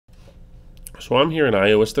So I'm here in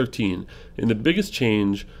iOS 13, and the biggest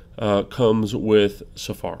change comes with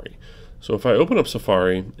Safari. So if I open up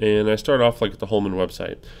Safari and I start off like at the Holman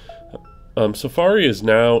website, Safari is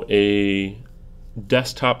now a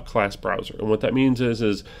desktop class browser, and what that means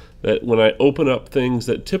is that when I open up things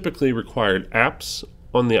that typically required apps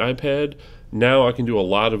on the iPad, now I can do a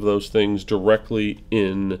lot of those things directly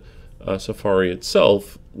in Safari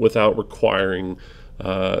itself without requiring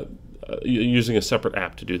using a separate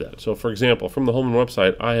app to do that. So for example, from the Holman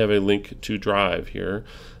website, I have a link to Drive here,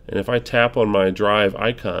 and if I tap on my Drive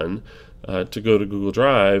icon to go to Google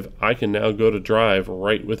Drive, I can now go to Drive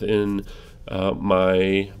right within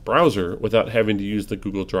my browser without having to use the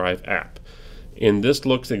Google Drive app. And this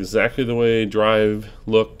looks exactly the way Drive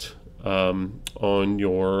looked on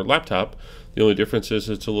your laptop. The only difference is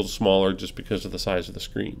it's a little smaller just because of the size of the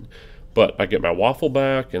screen. But I get my waffle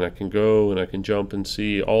back, and I can go and I can jump and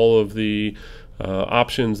see all of the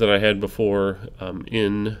options that I had before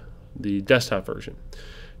in the desktop version.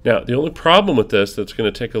 Now, the only problem with this that's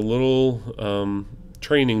going to take a little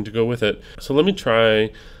training to go with it. So let me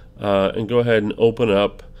try and go ahead and open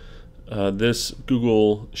up this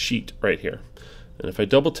Google Sheet right here. And if I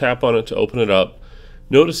double tap on it to open it up,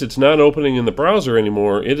 notice it's not opening in the browser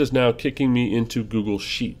anymore. It is now kicking me into Google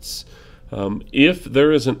Sheets. If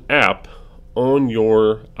there is an app on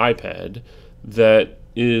your iPad that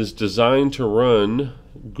is designed to run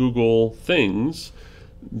Google things,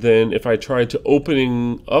 then if I try to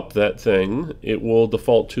opening up that thing, it will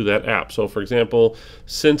default to that app. So for example,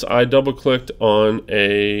 since I double-clicked on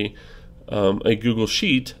a Google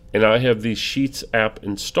Sheet and I have the Sheets app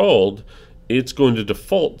installed, it's going to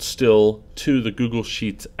default still to the Google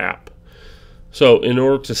Sheets app. So in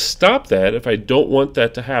order to stop that, if I don't want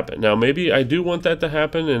that to happen, now maybe I do want that to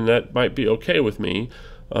happen and that might be okay with me,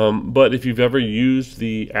 but if you've ever used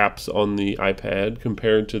the apps on the iPad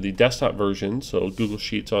compared to the desktop version, so Google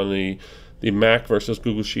Sheets on the Mac versus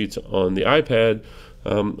Google Sheets on the iPad,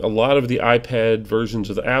 a lot of the iPad versions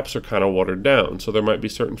of the apps are kind of watered down. So there might be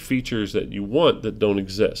certain features that you want that don't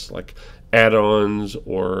exist, like add-ons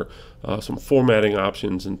or some formatting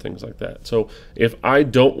options and things like that. So if I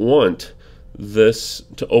don't want this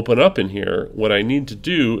to open up in here, what I need to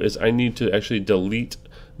do is I need to actually delete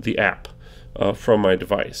the app from my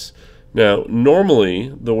device. Now,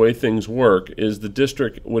 normally the way things work is the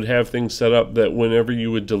district would have things set up that whenever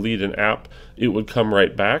you would delete an app, it would come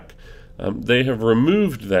right back. They have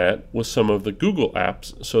removed that with some of the Google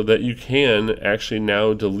apps so that you can actually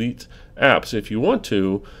now delete apps if you want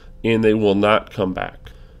to, and they will not come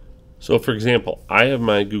back. So for example, I have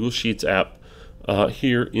my Google Sheets app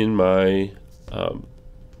here in my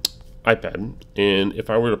iPad, and if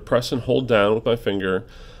I were to press and hold down with my finger,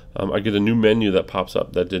 I get a new menu that pops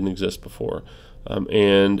up that didn't exist before,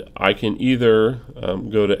 and I can either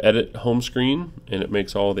go to Edit Home Screen, and it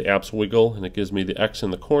makes all the apps wiggle and it gives me the X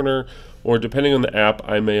in the corner, or depending on the app,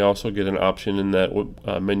 I may also get an option in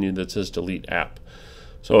that menu that says Delete App.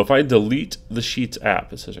 So if I delete the Sheets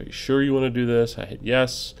app, it says, are you sure you want to do this? I hit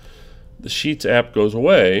yes. The Sheets app goes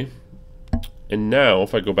away, and now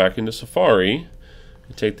if I go back into Safari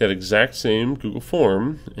and take that exact same Google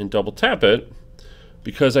form and double tap it,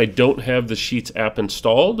 because I don't have the Sheets app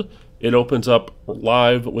installed, it opens up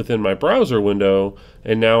live within my browser window,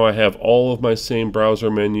 and now I have all of my same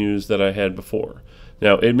browser menus that I had before.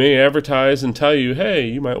 Now it may advertise and tell you, hey,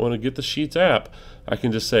 you might want to get the Sheets app. I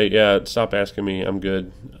can just say, yeah, stop asking me, I'm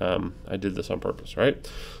good. I did this on purpose, right?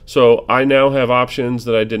 So I now have options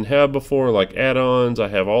that I didn't have before, like add-ons. I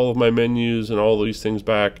have all of my menus and all these things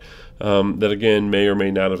back that, again, may or may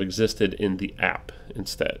not have existed in the app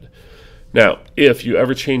instead. Now, if you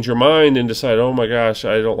ever change your mind and decide, oh my gosh,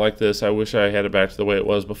 I don't like this, I wish I had it back to the way it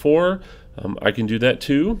was before, I can do that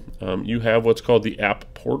too. You have what's called the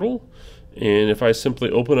App Portal, and if I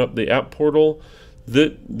simply open up the App Portal, all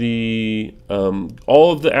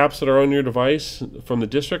of the apps that are on your device from the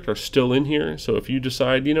district are still in here. So if you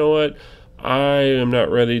decide, you know what, I am not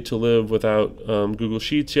ready to live without Google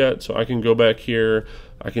Sheets yet, so I can go back here,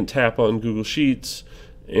 I can tap on Google Sheets,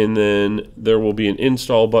 and then there will be an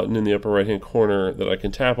install button in the upper right hand corner that I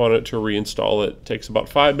can tap on it to reinstall it. It takes about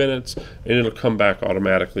 5 minutes, and it'll come back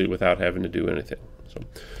automatically without having to do anything.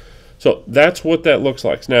 So that's what that looks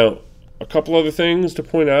like. Now, a couple other things to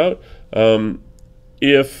point out.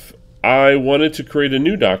 If I wanted to create a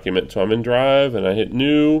new document, so I'm in Drive and I hit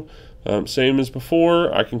New, same as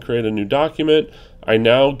before, I can create a new document. I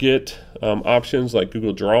now get options like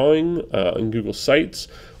Google Drawing and Google Sites,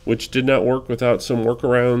 which did not work without some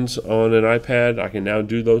workarounds on an iPad. I can now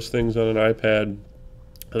do those things on an iPad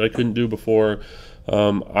that I couldn't do before.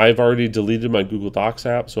 I've already deleted my Google Docs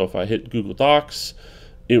app, so if I hit Google Docs,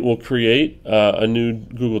 it will create a new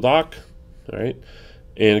Google Doc. All right.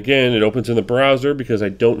 And again, it opens in the browser because I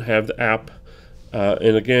don't have the app.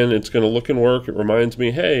 And again, it's going to look and work. It reminds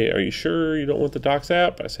me, hey, are you sure you don't want the Docs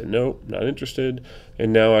app? I said, nope, not interested.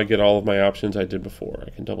 And now I get all of my options I did before.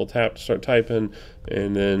 I can double tap to start typing,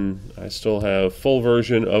 and then I still have full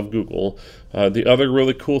version of Google. The other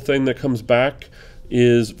really cool thing that comes back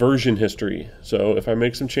is version history. So if I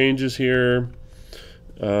make some changes here,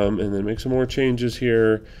 and then make some more changes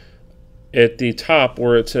here, at the top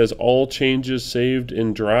where it says all changes saved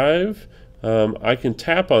in Drive, I can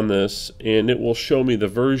tap on this and it will show me the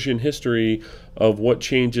version history of what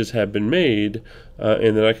changes have been made,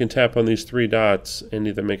 and then I can tap on these three dots and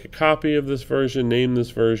either make a copy of this version, name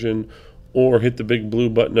this version, or hit the big blue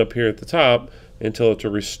button up here at the top and tell it to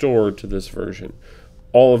restore to this version.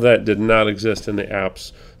 All of that did not exist in the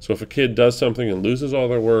apps. So if a kid does something and loses all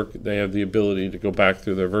their work, they have the ability to go back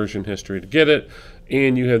through their version history to get it,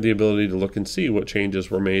 and you have the ability to look and see what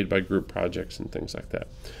changes were made by group projects and things like that.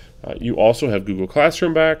 You also have Google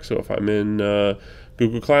Classroom back, so if I'm in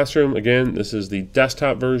Google Classroom, again, this is the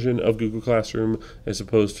desktop version of Google Classroom as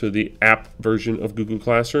opposed to the app version of Google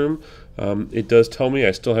Classroom. It does tell me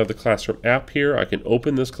I still have the Classroom app here. I can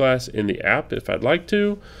open this class in the app if I'd like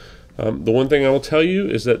to. The one thing I will tell you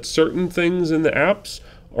is that certain things in the apps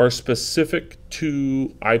are specific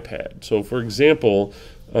to iPad. So for example,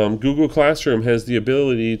 Google Classroom has the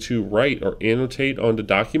ability to write or annotate onto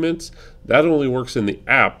documents. That only works in the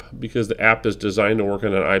app because the app is designed to work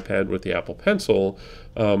on an iPad with the Apple Pencil.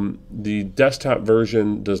 The desktop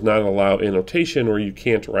version does not allow annotation where you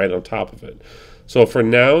can't write on top of it. So for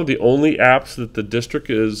now, the only apps that the district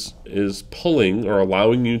is pulling or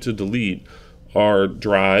allowing you to delete are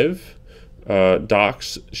Drive,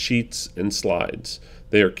 Docs, Sheets, and Slides.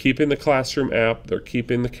 They are keeping the Classroom app, they're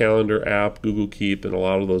keeping the Calendar app, Google Keep, and a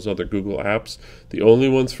lot of those other Google apps. The only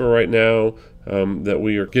ones for right now that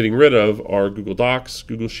we are getting rid of are Google Docs,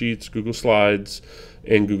 Google Sheets, Google Slides,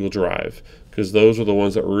 and Google Drive, because those are the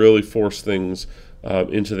ones that really force things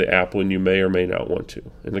into the app when you may or may not want to.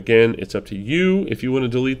 And again, it's up to you if you want to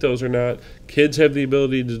delete those or not. Kids have the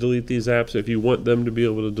ability to delete these apps if you want them to be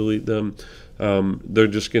able to delete them. They're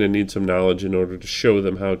just going to need some knowledge in order to show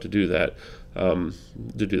them how to do that.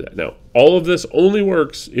 Now, all of this only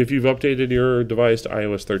works if you've updated your device to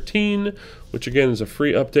iOS 13, which again is a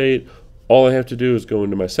free update. All I have to do is go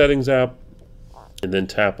into my Settings app and then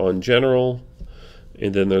tap on General,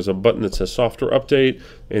 and then there's a button that says Software Update,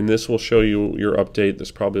 and this will show you your update.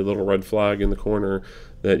 There's probably a little red flag in the corner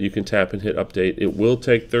that you can tap and hit Update. It will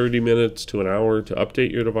take 30 minutes to an hour to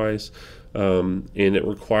update your device, and it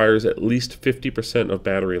requires at least 50% of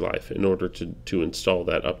battery life in order to install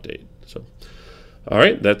that update. So, all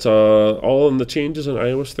right, that's all in the changes in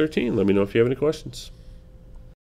iOS 13. Let me know if you have any questions.